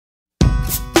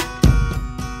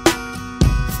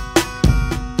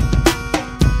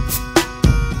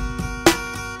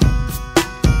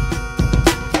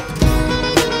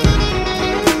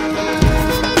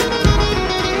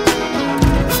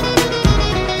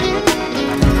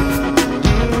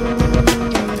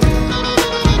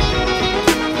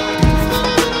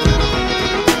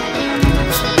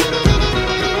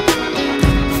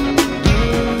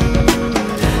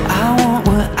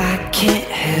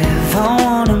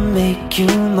make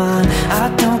you mine.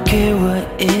 I don't care what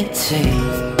it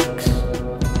takes.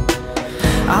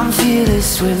 I'm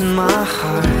fearless with my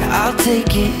heart, I'll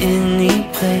take it any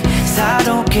place. I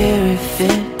don't care if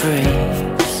it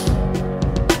breaks.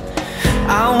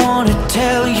 I wanna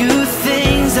tell you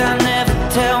things I never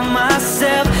tell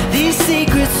myself. These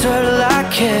secrets hurt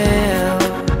like hell.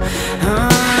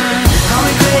 Call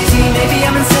me crazy, maybe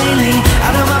I'm insanely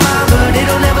out of my mind, but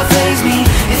it'll never faze me.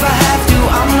 If I have to,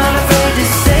 I'm not afraid to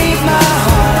save my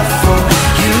heart for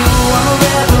you. I'm a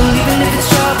rebel, even if it's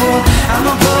trouble.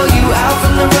 I'ma pull you out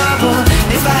from the rubble.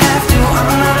 If I have to,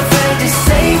 I'm not afraid to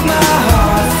save my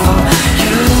heart for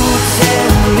you.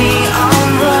 Tell me I'm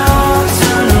wrong,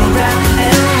 turn around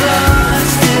and run.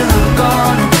 Still I'm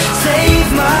gonna save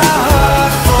my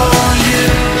heart for you.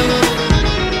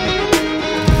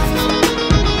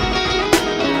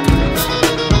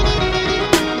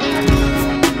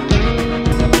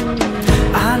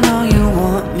 I know you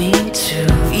want me to,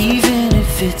 even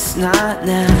if it's not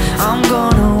now. I'm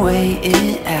gonna wait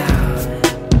it out.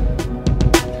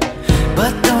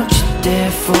 But don't you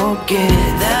dare forget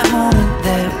that moment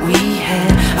that we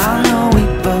had. I know we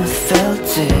both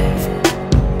felt it.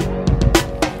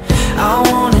 I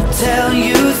wanna tell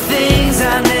you things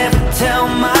I never tell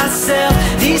myself.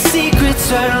 These secrets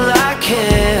hurt like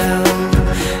hell.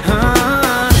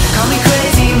 Call me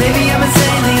crazy, maybe I'm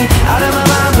insanely out of my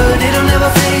mind, but it'll never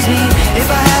faze me. If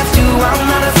I have to, I'm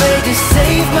not afraid to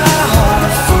save my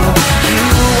heart for you.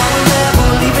 I'm a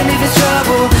rebel, even if it's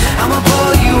trouble. I'ma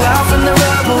pull you out from the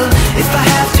rubble. If I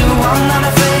have to, I'm not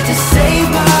afraid to save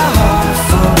my heart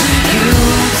for you.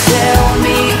 Tell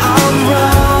me I'm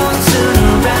wrong, turn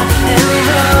around and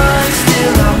run.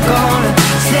 Still I'm gonna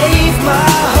save my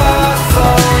heart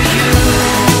for you.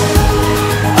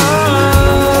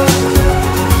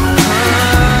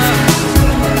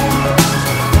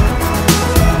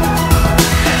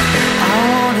 I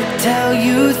wanna tell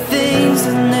you things I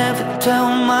never tell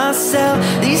myself.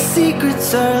 These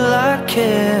secrets are like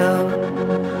hell.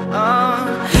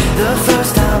 The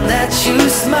first time that you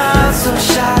smiled so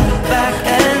shy back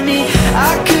at me,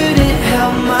 I couldn't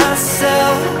help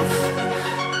myself.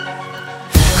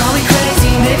 Call me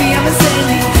crazy, maybe I'm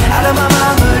insanely out of my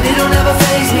mind, but it'll never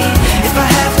faze me. If I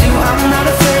have to, I'm not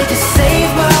afraid to save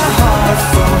my heart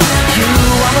for you.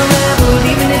 I'm a rebel,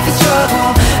 even if it's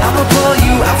trouble. I'ma pull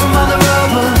you out from all the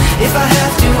rubble. If I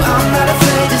have to, I'm not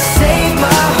afraid to save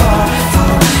my heart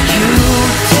for you.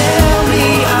 Tell me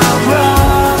I'm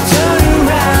wrong, turn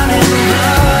around and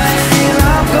run. Still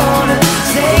I'm gonna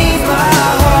save my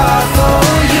heart for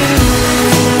you.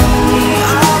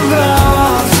 I'm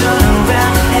wrong, turn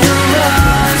around and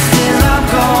run. Still I'm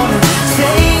gonna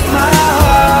save my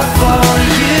heart for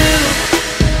you.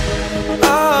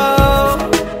 Oh,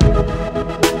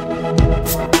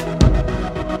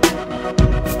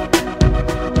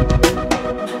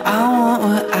 I want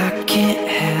what I can't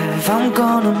have. I'm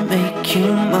gonna make you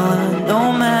mine.